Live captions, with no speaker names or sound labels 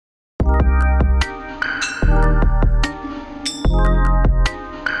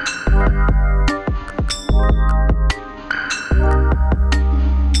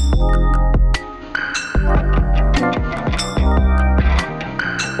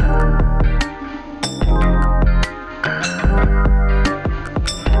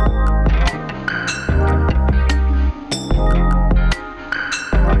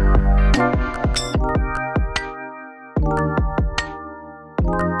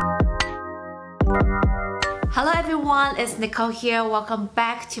Hello everyone, it's Nicole here. Welcome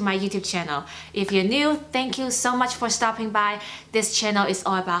back to my YouTube channel. If you're new, thank you so much for stopping by. This channel is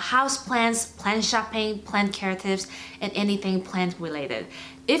all about houseplants, plant shopping, plant care tips, and anything plant related.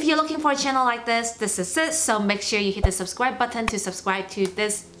 If you're looking for a channel like this is it, so make sure you hit the subscribe button to subscribe to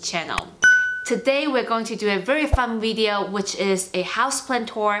this channel. Today we're going to do a very fun video, which is a houseplant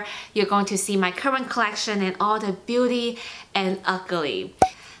tour. You're going to see my current collection and all the beauty and ugly.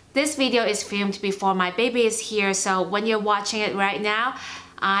 This video is filmed before my baby is here, so when you're watching it right now,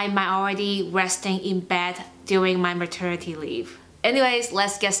 I'm already resting in bed during my maternity leave. Anyways,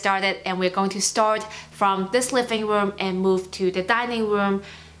 let's get started, and we're going to start from this living room and move to the dining room,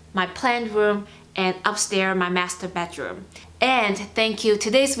 my plant room, and upstairs my master bedroom. And thank you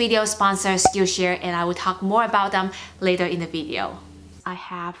today's video sponsor Skillshare, and I will talk more about them later in the video. I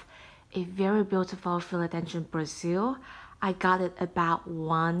have a very beautiful philodendron Brazil. I got it about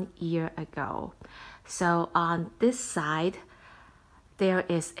 1 year ago. So on this side, there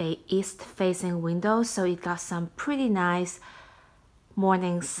is a east facing window, so it got some pretty nice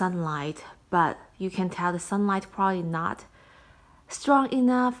morning sunlight, but you can tell the sunlight probably not strong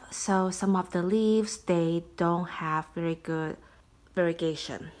enough, so some of the leaves, they don't have very good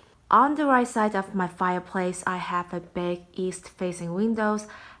variegation. On the right side of my fireplace, I have a big east facing windows.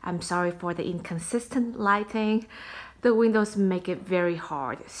 I'm sorry for the inconsistent lighting. The windows make it very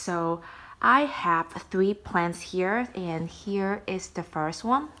hard. So I have 3 plants here, and here is the first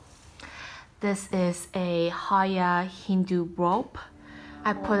one. This is a Hoya Hindu rope.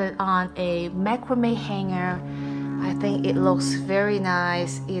 I put it on a macrame hanger. I think it looks very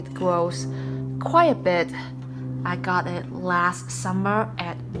nice. It grows quite a bit. I got it last summer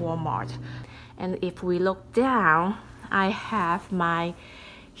at Walmart. And if we look down, I have my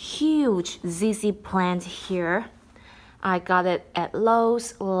huge ZZ plant here. I got it at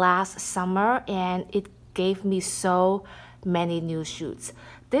Lowe's last summer, and it gave me so many new shoots.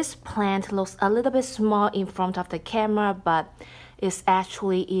 This plant looks a little bit small in front of the camera, but it's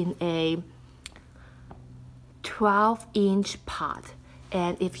actually in a 12-inch pot.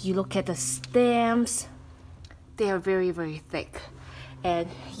 And if you look at the stems, they are very, very thick. And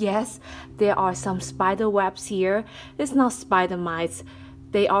yes, there are some spider webs here. It's not spider mites,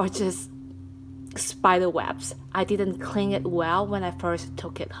 they are just spider webs. I didn't clean it well when I first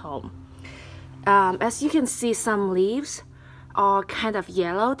took it home. As you can see, some leaves are kind of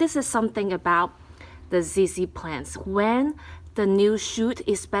yellow. This is something about the ZZ plants. When the new shoot,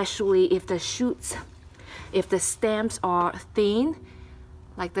 especially if the stems are thin,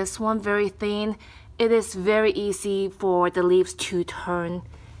 like this one, very thin, it is very easy for the leaves to turn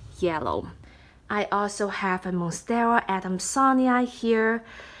yellow. I also have a Monstera Adamsonii here.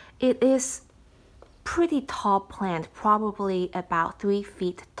 It is pretty tall plant, probably about 3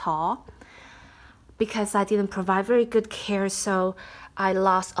 feet tall. Because I didn't provide very good care, so I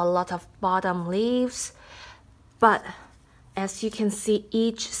lost a lot of bottom leaves. But as you can see,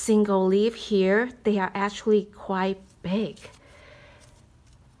 each single leaf here, they are actually quite big.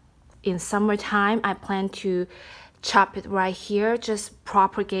 In summertime, I plan to chop it right here, just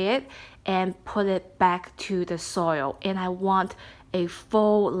propagate it and put it back to the soil. And I want a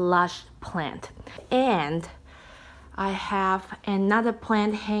full lush plant. And I have another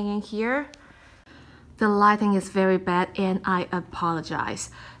plant hanging here. The lighting is very bad, and I apologize.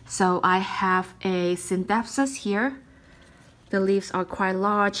 So I have a Scindapsus here. The leaves are quite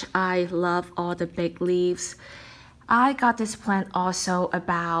large. I love all the big leaves. I got this plant also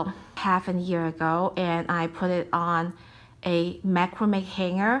about half a year ago, and I put it on a macrame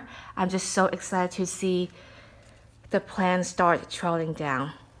hanger. I'm just so excited to see the plant start trailing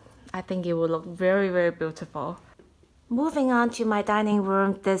down. I think it will look very, very beautiful. Moving on to my dining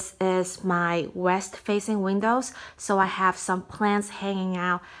room, this is my west facing windows, so I have some plants hanging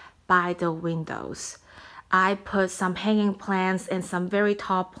out by the windows. I put some hanging plants and some very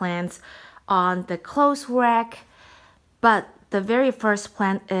tall plants on the clothes rack, but the very first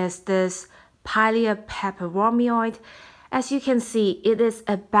plant is this Pilea peperomioid. As you can see, it is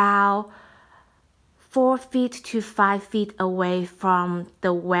about 4 feet to 5 feet away from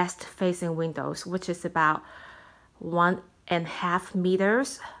the west facing windows, which is about 1.5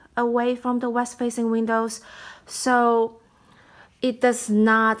 meters away from the west facing windows. So it does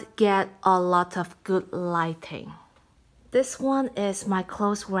not get a lot of good lighting. This one is my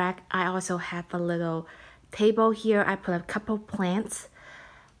clothes rack. I also have a little table here. I put a couple plants.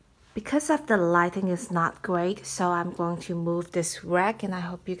 Because of the lighting is not great, so I'm going to move this rack, and I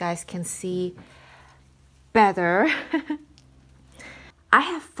hope you guys can see better. I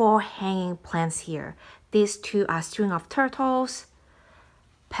have 4 hanging plants here. These 2 are string of turtles,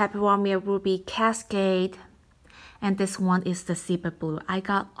 Peperomia ruby cascade, and this one is the zebra blue. I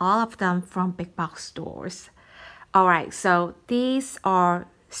got all of them from big box stores. Alright, so these are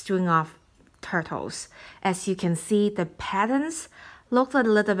string of turtles. As you can see, the patterns look a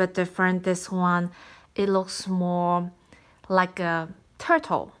little bit different. This one, it looks more like a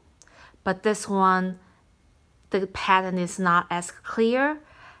turtle, but this one, the pattern is not as clear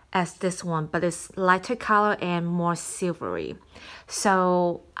as this one, but it's lighter color and more silvery.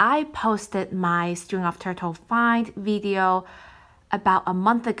 So I posted my string of turtle find video about a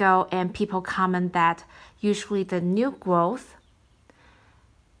month ago, and people comment that usually the new growth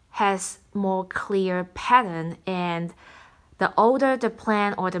has more clear pattern, and the older the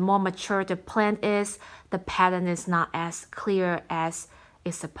plant or the more mature the plant is, the pattern is not as clear as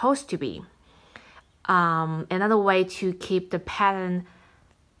it's supposed to be. Another way to keep the pattern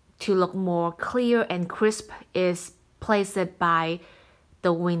to look more clear and crisp is place it by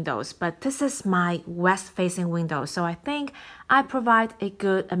the windows. But this is my west facing window, so I think I provide a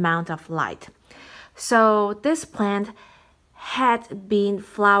good amount of light. So this plant had been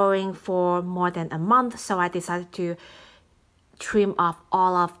flowering for more than a month, so I decided to trim off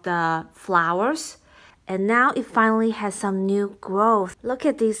all of the flowers, and now it finally has some new growth. Look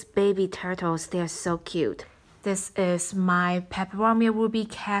at these baby turtles, they're so cute. This is my peperomia ruby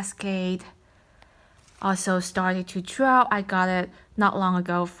cascade. Also started to draw. I got it not long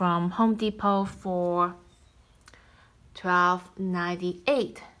ago from Home Depot for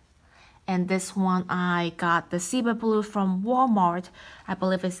 $12.98. And this one I got the zebra blue from Walmart. I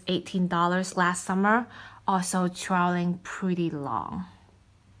believe it's $18 last summer. Also trailing pretty long.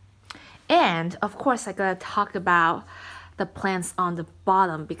 And of course I gotta talk about the plants on the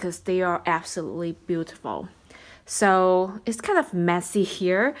bottom because they are absolutely beautiful. So it's kind of messy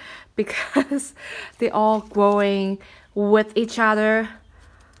here because they're all growing with each other,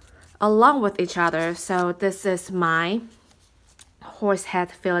 along with each other. So this is my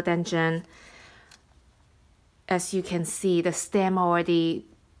horsehead philodendron. As you can see, the stem already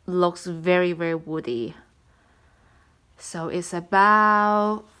looks very, very woody. So it's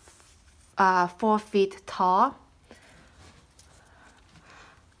about 4 feet tall.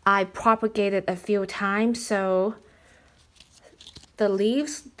 I propagated a few times, so the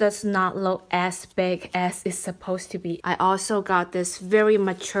leaves does not look as big as it's supposed to be. I also got this very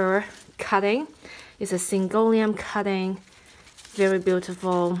mature cutting. It's a Syngonium cutting, very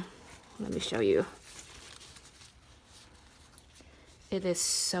beautiful. Let me show you. It is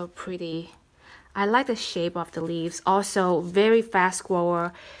so pretty. I like the shape of the leaves. Also very fast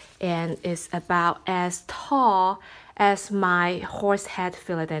grower, and is about as tall as my horsehead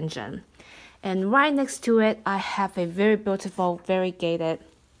philodendron. And right next to it, I have a very beautiful, variegated,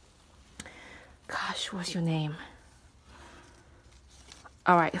 gosh, what's your name?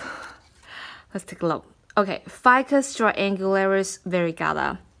 All right, let's take a look. Okay, Ficus triangularis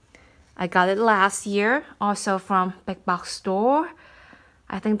variegata. I got it last year, also from big box store.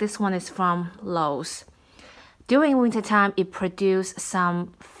 I think this one is from Lowe's. During wintertime, it produced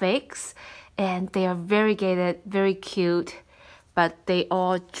some figs, and they are variegated, very cute, but they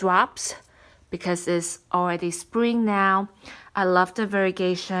all drops because it's already spring now. I love the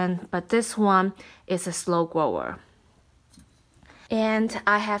variegation, but this one is a slow grower. And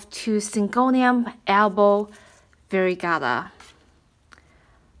I have two Syngonium elbow variegata.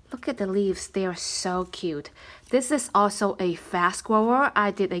 Look at the leaves, they are so cute. This is also a fast grower.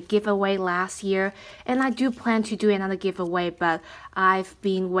 I did a giveaway last year, and I do plan to do another giveaway, but I've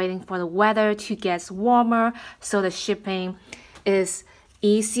been waiting for the weather to get warmer so the shipping is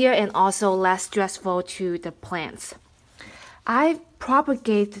easier and also less stressful to the plants. I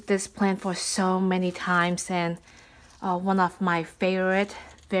propagated this plant for so many times, and one of my favorite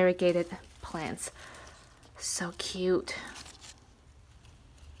variegated plants. So cute.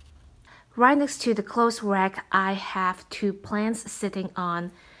 Right next to the clothes rack, I have two plants sitting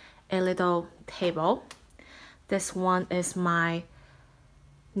on a little table. This one is my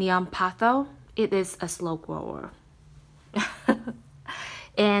Neon Patho. It is a slow grower.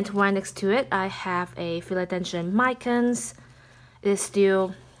 And right next to it, I have a Philodendron Micans. It is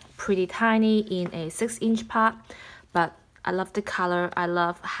still pretty tiny in a 6-inch pot, but I love the color. I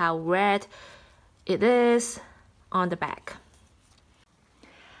love how red it is on the back.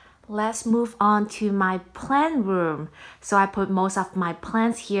 Let's move on to my plant room. So I put most of my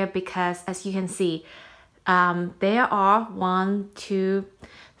plants here because, as you can see, there are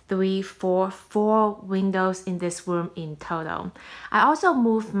 4 windows in this room in total. I also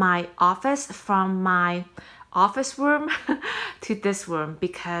moved my office from my office room to this room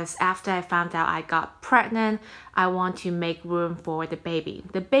because after I found out I got pregnant, I want to make room for the baby.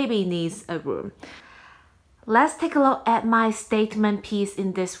 The baby needs a room. Let's take a look at my statement piece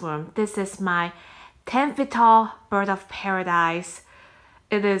in this room. This is my 10 feet tall bird of paradise.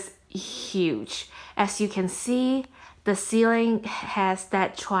 It is huge. As you can see, the ceiling has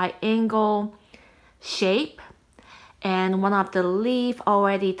that triangle shape, and one of the leaf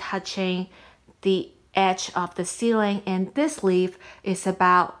already touching the edge of the ceiling, and this leaf is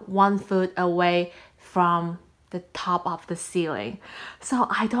about 1 foot away from the top of the ceiling. So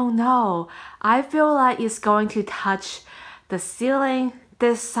I don't know. I feel like it's going to touch the ceiling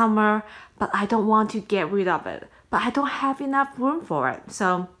this summer, but I don't want to get rid of it. But I don't have enough room for it.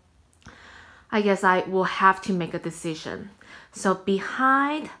 So I guess I will have to make a decision. So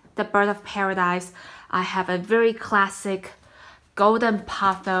behind the bird of paradise, I have a very classic golden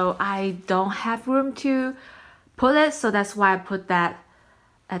potho. I don't have room to put it, so that's why I put that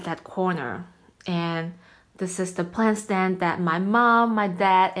at that corner. And this is the plant stand that my mom, my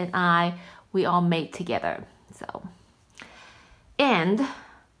dad, and we all made together. So, and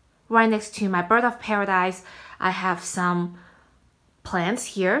right next to my bird of paradise, I have some plants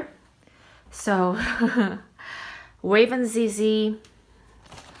here. So, Raven ZZ,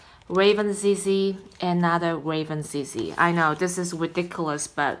 another Raven ZZ. I know this is ridiculous,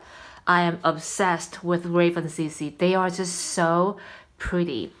 but I am obsessed with Raven ZZ. They are just so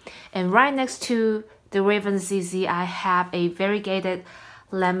pretty. And right next to the Raven ZZ, I have a variegated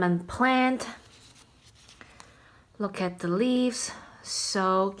lemon plant. Look at the leaves,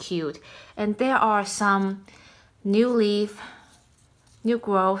 so cute. And there are some new leaf, new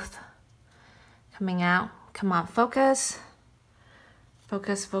growth coming out. Come on, focus.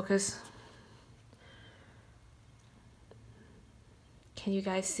 Focus, focus. Can you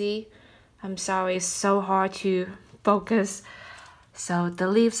guys see? I'm sorry, it's so hard to focus. So the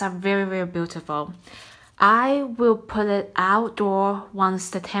leaves are very, very beautiful. I will put it outdoor once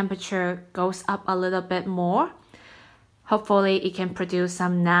the temperature goes up a little bit more. Hopefully it can produce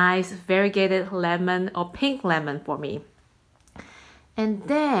some nice variegated lemon or pink lemon for me. And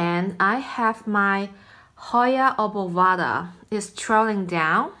then I have my Hoya obovata. It's trailing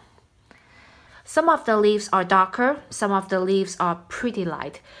down. Some of the leaves are darker, some of the leaves are pretty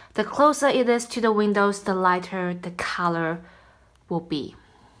light. The closer it is to the windows, the lighter the color will be.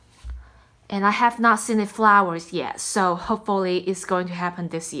 And I have not seen it flowers yet, so hopefully it's going to happen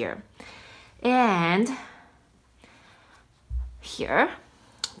this year. And here,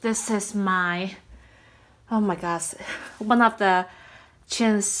 this is my, oh my gosh, one of the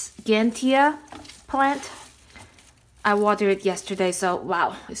Gigantea plant. I watered it yesterday, so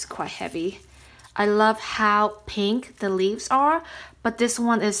wow, it's quite heavy. I love how pink the leaves are, but this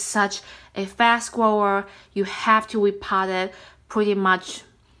one is such a fast grower. You have to repot it pretty much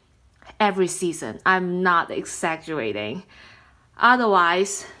every season. I'm not exaggerating.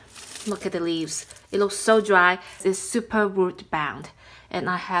 Otherwise, look at the leaves. It looks so dry. It's super root bound. And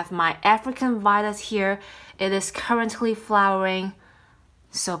I have my African violet here. It is currently flowering.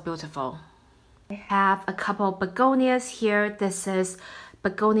 So beautiful. I have a couple of begonias here. This is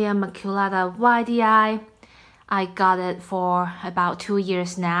Begonia maculata YDI. I got it for about 2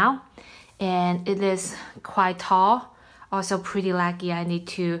 years now, and it is quite tall, also pretty laggy. I need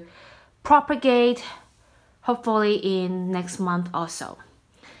to propagate, hopefully in next month also.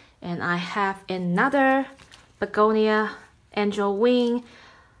 And I have another begonia, angel wing,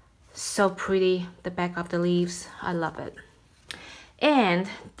 so pretty, the back of the leaves, I love it. And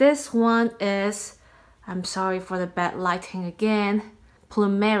this one is, I'm sorry for the bad lighting again,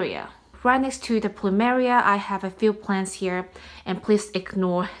 plumeria. Right next to the plumeria, I have a few plants here, and please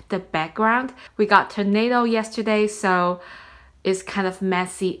ignore the background. We got tornado yesterday, so it's kind of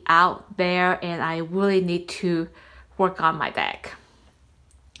messy out there, and I really need to work on my deck.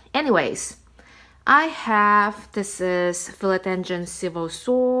 Anyways, I have, this is Philodendron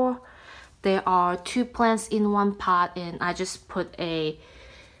Silvosaur. There are 2 plants in one pot, and I just put a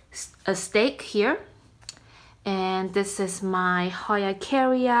stake here. And this is my Hoya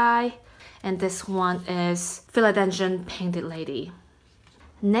carrii, and this one is Philodendron Painted Lady.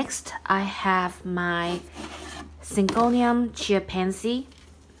 Next, I have my Syngonium Chiapansy.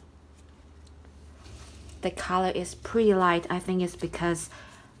 The color is pretty light. I think it's because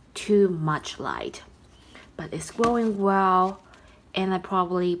too much light, but it's growing well, and I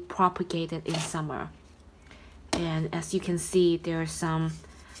probably propagate it in summer. And as you can see, there's some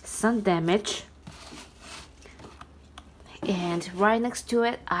sun damage. And right next to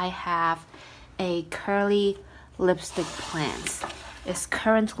it, I have a curly lipstick plant. It's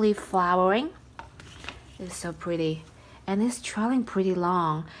currently flowering. It's so pretty, and it's trailing pretty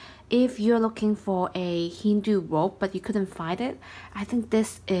long. If you're looking for a Hindu rope but you couldn't find it, I think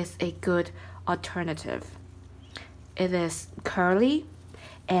this is a good alternative. It is curly,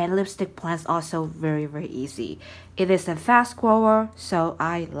 and lipstick plants also very easy. It is a fast grower, so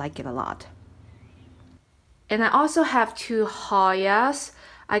I like it a lot. And I also have two Hoyas.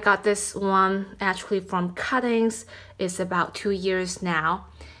 I got this one actually from cuttings. It's about 2 years now.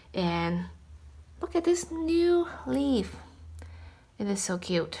 And look at this new leaf. It is so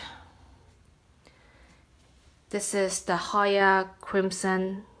cute. This is the Hoya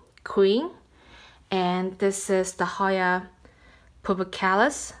Crimson Queen. And this is the Hoya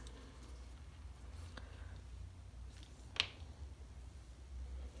Pubicalis.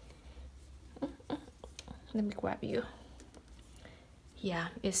 Let me grab you. Yeah,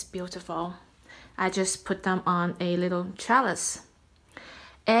 it's beautiful. I just put them on a little trellis.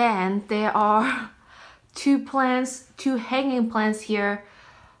 And there are two hanging plants here.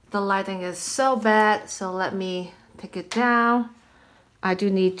 The lighting is so bad, so let me take it down. I do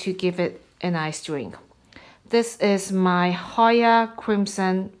need to give it a nice drink. This is my Hoya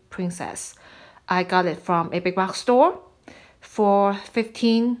Crimson Princess. I got it from a big box store for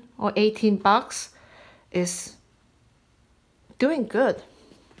 15 or 18 bucks. Is doing good.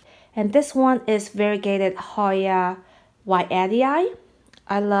 And this one is variegated Hoya White Adii.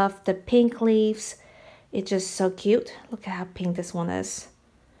 I love the pink leaves. It's just so cute. Look at how pink this one is.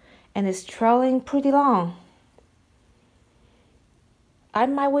 And it's trailing pretty long. I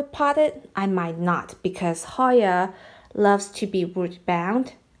might repot it, I might not, because Hoya loves to be root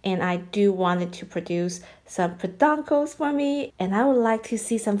bound, and I do want it to produce some peduncles for me, and I would like to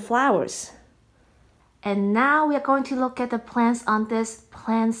see some flowers. And now we are going to look at the plants on this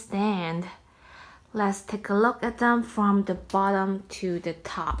plant stand. Let's take a look at them from the bottom to the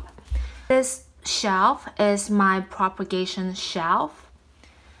top. This shelf is my propagation shelf.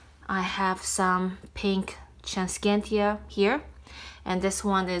 I have some pink Transcantia here, and this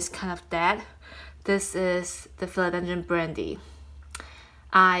one is kind of dead. This is the Philodendron Brandy.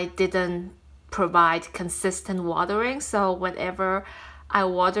 I didn't provide consistent watering, so whenever I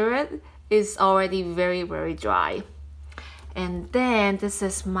water it, it's already very dry. And then this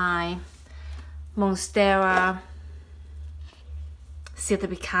is my Monstera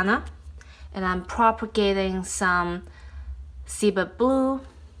Silvipicana, and I'm propagating some Seabird Blue,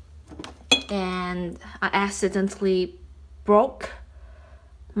 and I accidentally broke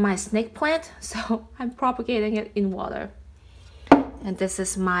my snake plant, so I'm propagating it in water. And this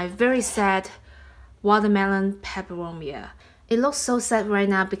is my very sad watermelon peperomia. It looks so sad right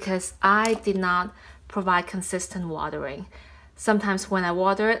now because I did not provide consistent watering. Sometimes when I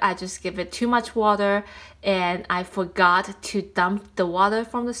water it, I just give it too much water and I forgot to dump the water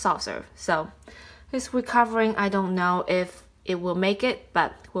from the saucer. So it's recovering. I don't know if it will make it,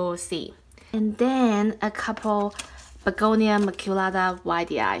 but we'll see. And then a couple Begonia maculata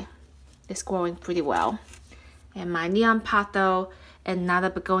YDI. It's growing pretty well. And my Neon Pato, another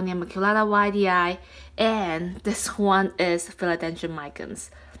Begonia maculata YDI, and this one is Philodendron micans.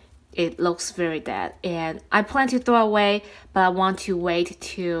 It looks very dead, and I plan to throw away, but I want to wait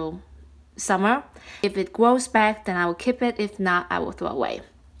till summer. If it grows back, then I will keep it. If not, I will throw away.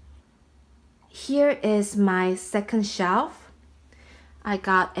 Here is my second shelf. I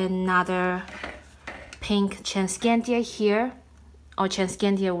got another pink Transcantia here, or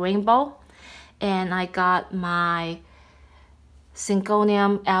Transcantia rainbow, and I got my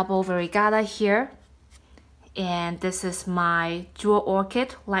Syngonium albo variegata here, and this is my jewel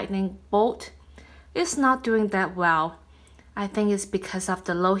orchid lightning bolt. It's not doing that well. I think it's because of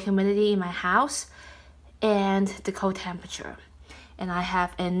the low humidity in my house and the cold temperature. And I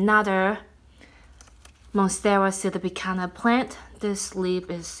have another Monstera Silvipicana plant. This leaf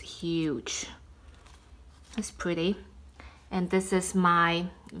is huge. It's pretty. And this is my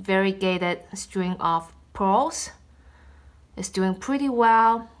variegated string of pearls. It's doing pretty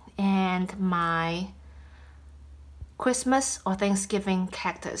well. And my Christmas or Thanksgiving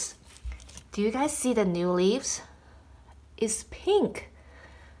cactus. Do you guys see the new leaves? It's pink.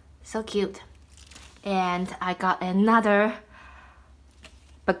 So cute. And I got another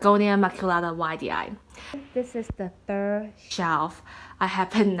Begonia maculata YDI. This is the third shelf. I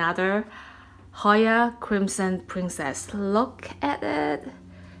have another Hoya Crimson Princess. Look at it.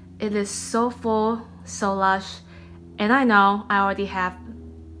 It is so full, so lush. And I know I already have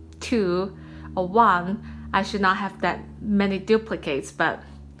two or one. I should not have that many duplicates, but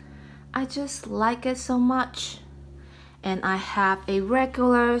I just like it so much. And I have a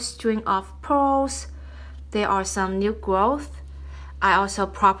regular string of pearls. There are some new growth. I also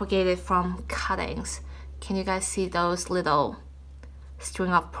propagated from cuttings. Can you guys see those little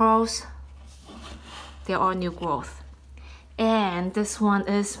string of pearls? They are new growth. And this one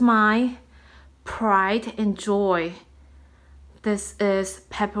is my pride and joy. This is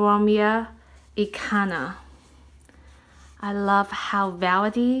Peperomia icana. I love how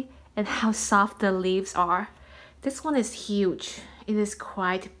velvety and how soft the leaves are. This one is huge. It is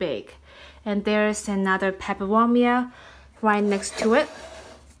quite big. And there's another Peperomia right next to it.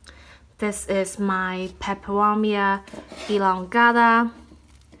 This is my Peperomia elongata.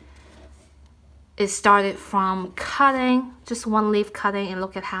 It started from cutting, just one leaf cutting, and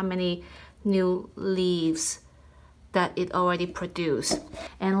look at how many new leaves that it already produced.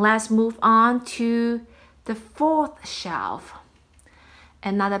 And let's move on to the fourth shelf.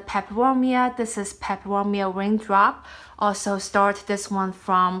 Another Peperomia. This is Peperomia raindrop. Also start this one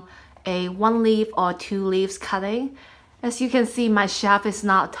from a one leaf or two leaves cutting. As you can see, my shelf is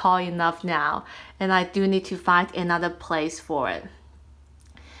not tall enough now, and I do need to find another place for it.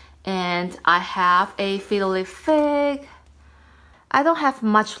 And I have a fiddle leaf fig. I don't have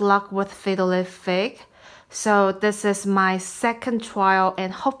much luck with fiddle leaf fig, so this is my second trial,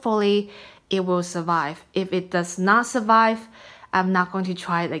 and hopefully it will survive. If it does not survive, I'm not going to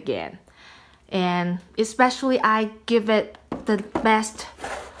try it again. And especially I give it the best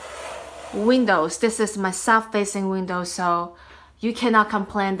windows. This is my south-facing window, so you cannot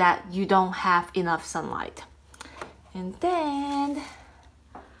complain that you don't have enough sunlight. And then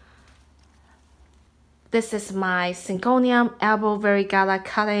this is my Syngonium elbow variegata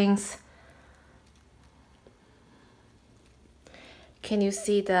cuttings. Can you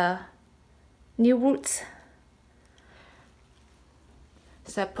see the new roots?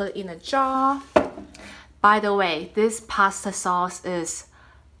 So I put it in a jar. By the way, this pasta sauce is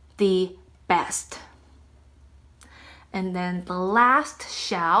the best. And then the last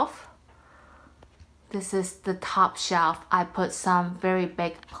shelf, this is the top shelf. I put some very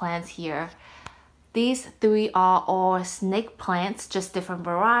big plants here. These three are all snake plants, just different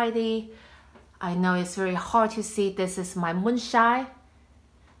variety. I know it's very hard to see. This is my moonshine.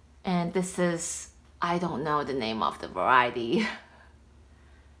 And this is, I don't know the name of the variety.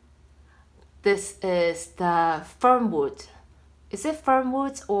 This is the fernwood. Is it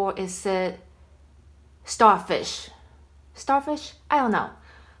fernwood or is it starfish? Starfish? I don't know.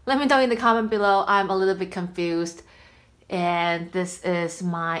 Let me know in the comment below. I'm a little bit confused. And this is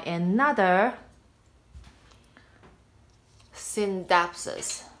my another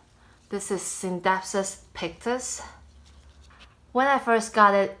Scindapsus. This is Scindapsus pictus. When I first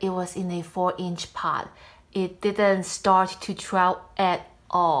got it, it was in a 4-inch pot. It didn't start to trail at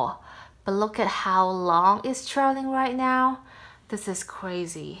all. But look at how long it's trailing right now. This is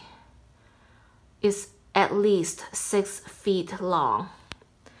crazy. It's at least 6 feet long.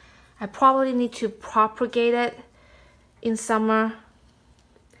 I probably need to propagate it in summer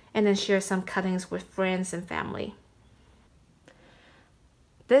and then share some cuttings with friends and family.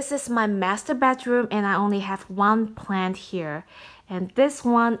 This is my master bedroom, and I only have one plant here. And this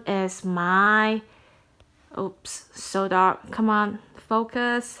one is my, oops, so dark. Come on,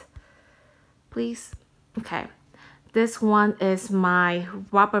 focus, please. Okay, this one is my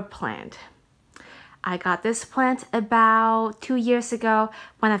rubber plant. I got this plant about 2 years ago.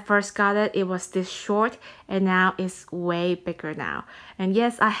 When I first got it, it was this short, and now it's way bigger now. And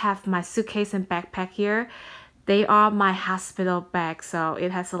yes, I have my suitcase and backpack here. They are my hospital bag, so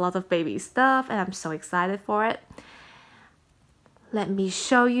it has a lot of baby stuff, and I'm so excited for it. Let me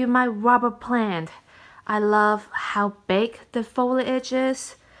show you my rubber plant. I love how big the foliage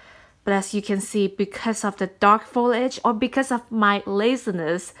is, but as you can see, because of the dark foliage or because of my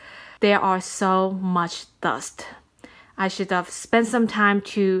laziness, there are so much dust. I should have spent some time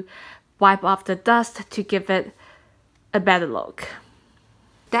to wipe off the dust to give it a better look.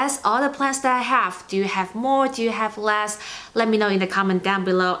 That's all the plants that I have. Do you have more? Do you have less? Let me know in the comment down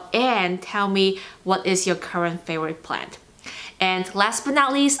below and tell me what is your current favorite plant. And last but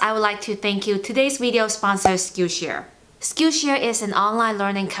not least, I would like to thank you today's video sponsor, Skillshare. Skillshare is an online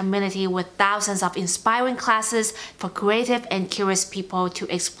learning community with thousands of inspiring classes for creative and curious people to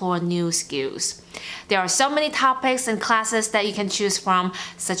explore new skills. There are so many topics and classes that you can choose from,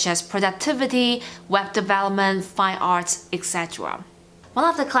 such as productivity, web development, fine arts, etc. One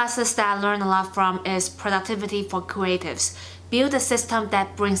of the classes that I learned a lot from is Productivity for Creatives, Build a System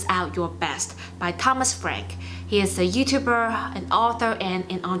That Brings Out Your Best by Thomas Frank. He is a YouTuber, an author, and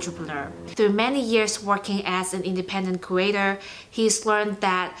an entrepreneur. Through many years working as an independent creator, he's learned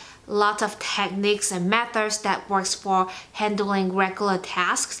that lots of techniques and methods that works for handling regular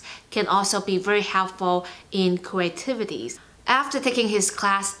tasks can also be very helpful in creativity. After taking his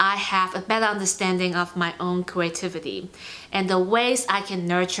class, I have a better understanding of my own creativity and the ways I can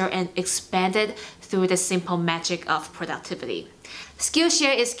nurture and expand it through the simple magic of productivity.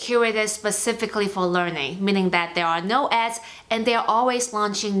 Skillshare is curated specifically for learning, meaning that there are no ads and they are always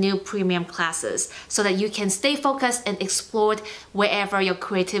launching new premium classes so that you can stay focused and explore wherever your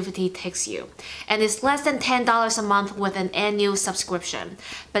creativity takes you. And it's less than $10 a month with an annual subscription.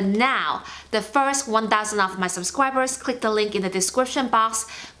 But now, the first 1,000 of my subscribers, click the link in the description box,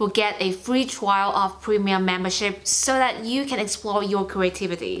 will get a free trial of premium membership so that you can explore your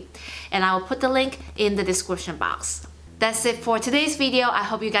creativity. And I will put the link in the description box. That's it for today's video. I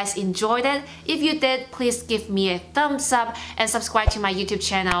hope you guys enjoyed it. If you did, please give me a thumbs up and subscribe to my YouTube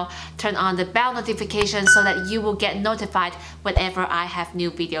channel. Turn on the bell notification so that you will get notified whenever I have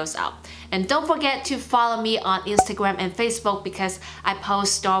new videos up. And don't forget to follow me on Instagram and Facebook because I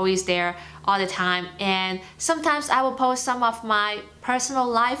post stories there all the time, and sometimes I will post some of my personal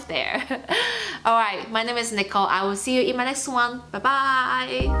life there. Alright, my name is Nicole. I will see you in my next one. Bye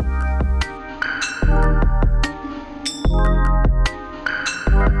bye!